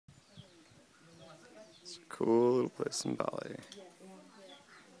It's a cool little place in Bali.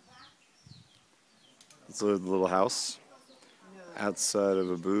 It's a little house outside of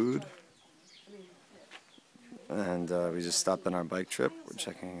Ubud. And we just stopped on our bike trip. We're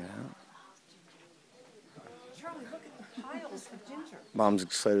checking it out. Charlie, look at the piles of ginger. Mom's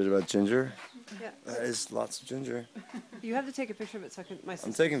excited about ginger. Yeah. That is lots of ginger. You have to take a picture of it so I can.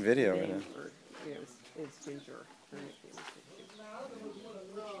 I'm taking video right now. It's ginger.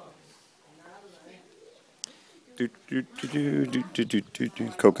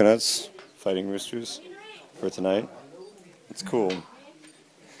 Coconuts, fighting roosters for tonight. It's cool.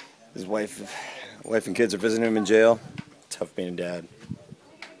 His wife and kids are visiting him in jail. Tough being a dad.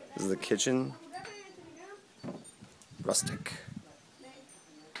 This is the kitchen. Rustic.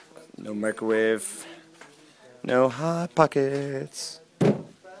 No microwave. No hot pockets.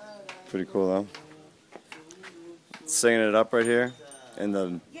 Pretty cool though. Singing it up right here in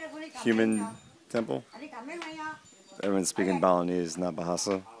the human temple. Everyone's speaking Balinese, not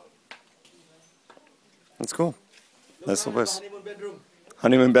Bahasa. That's cool. Nice little place.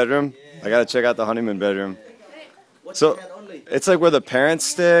 Honeymoon bedroom? I gotta check out the honeymoon bedroom. So, it's like where the parents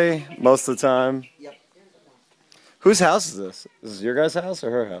stay most of the time. Whose house is this? Is this your guys' house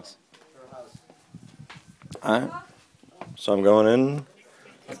or her house? Alright. So I'm going in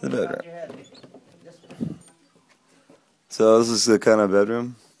to the bedroom. So this is the kind of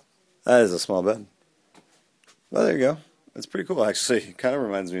bedroom. That is a small bed. Well, there you go. It's pretty cool, actually. It kind of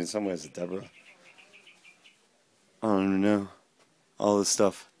reminds me in some ways of Deborah. I don't even know. All this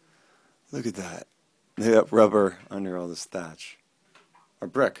stuff. Look at that. They got rubber under all this thatch. Or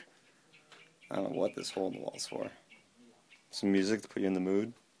brick. I don't know what this hole in the wall is for. Some music to put you in the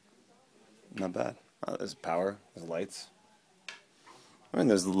mood. Not bad. Oh, there's power. There's lights. I mean,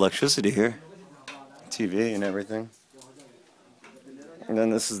 there's electricity here. TV and everything. And then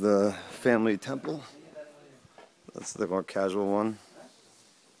this is the family temple. That's the more casual one.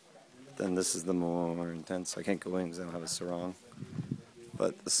 Then this is the more intense. I can't go in because I don't have a sarong.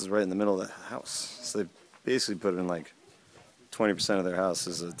 But this is right in the middle of the house. So they basically put in like 20% of their house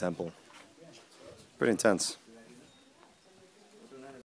is a temple. Pretty intense.